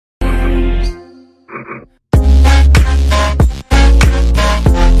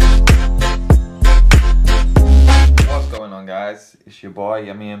it's your boy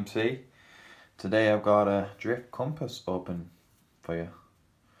MEMC. Today I've got a drift compass open for you.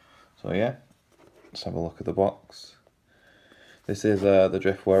 So yeah, let's have a look at the box. This is the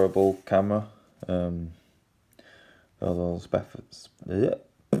drift wearable camera. There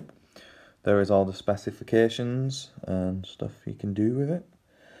is all the specifications and stuff you can do with it.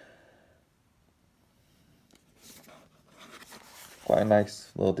 Quite a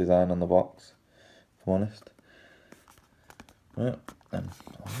nice little design on the box, if I'm honest. Right, then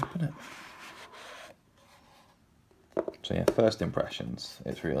I'll open it. So yeah, first impressions,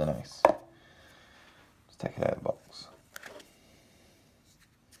 it's really nice. Let's take it out of the box.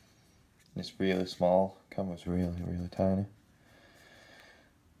 It's really small, camera's really tiny.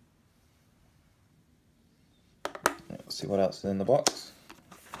 Let's see what else is in the box.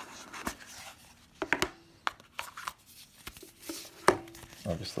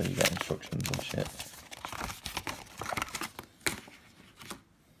 Obviously you get instructions and shit.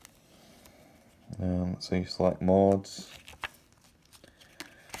 So you select modes,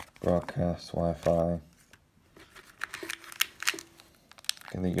 broadcast, Wi-Fi,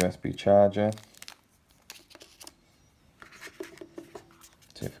 get the USB charger.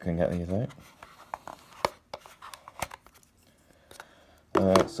 See if we can get these out.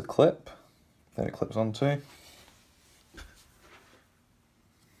 It's a clip that it clips onto. Let's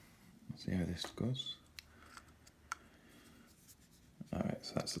see how this goes. Alright,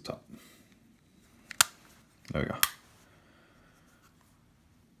 so that's the top. There we go.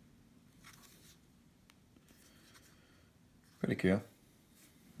 Pretty cool.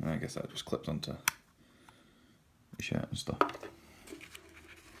 I guess that just clips onto your shirt and stuff.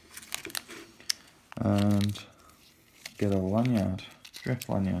 And get a lanyard, drift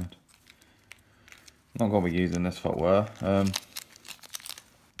lanyard. I'm not going to be using this for wear.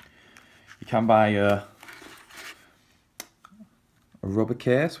 You can buy a rubber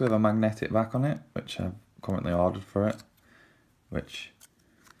case with a magnetic back on it, which I've currently ordered for it, which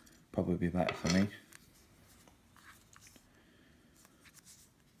probably be better for me.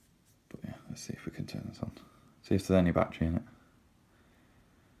 But yeah, let's see if we can turn this on. See if there's any battery in it.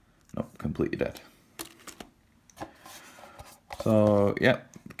 Nope, completely dead. So yeah,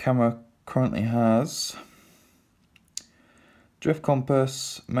 the camera currently has drift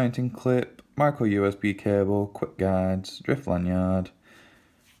compass, mounting clip, micro USB cable, quick guides, drift lanyard,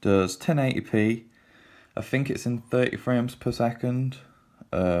 does 1080p. I think it's in 30 frames per second.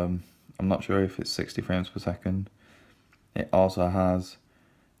 I'm not sure if it's 60 frames per second. It also has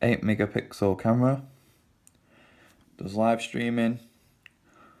 8 megapixel camera, does live streaming,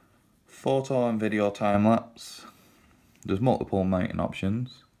 photo and video time lapse, there's multiple mounting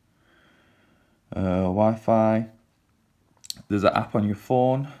options, Wi-Fi, there's an app on your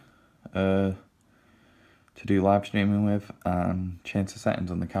phone to do live streaming with, and change the settings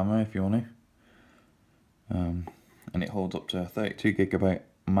on the camera if you want to. And it holds up to a 32GB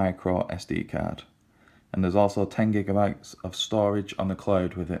micro SD card, and there's also 10GB of storage on the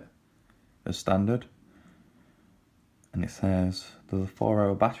cloud with it as standard, and it says there's a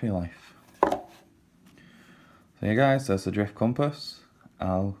 4-hour battery life. So yeah guys, that's the drift compass.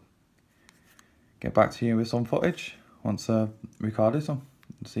 I'll get back to you with some footage once I've recorded some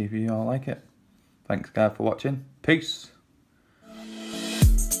and see if you all like it. Thanks guys for watching. Peace.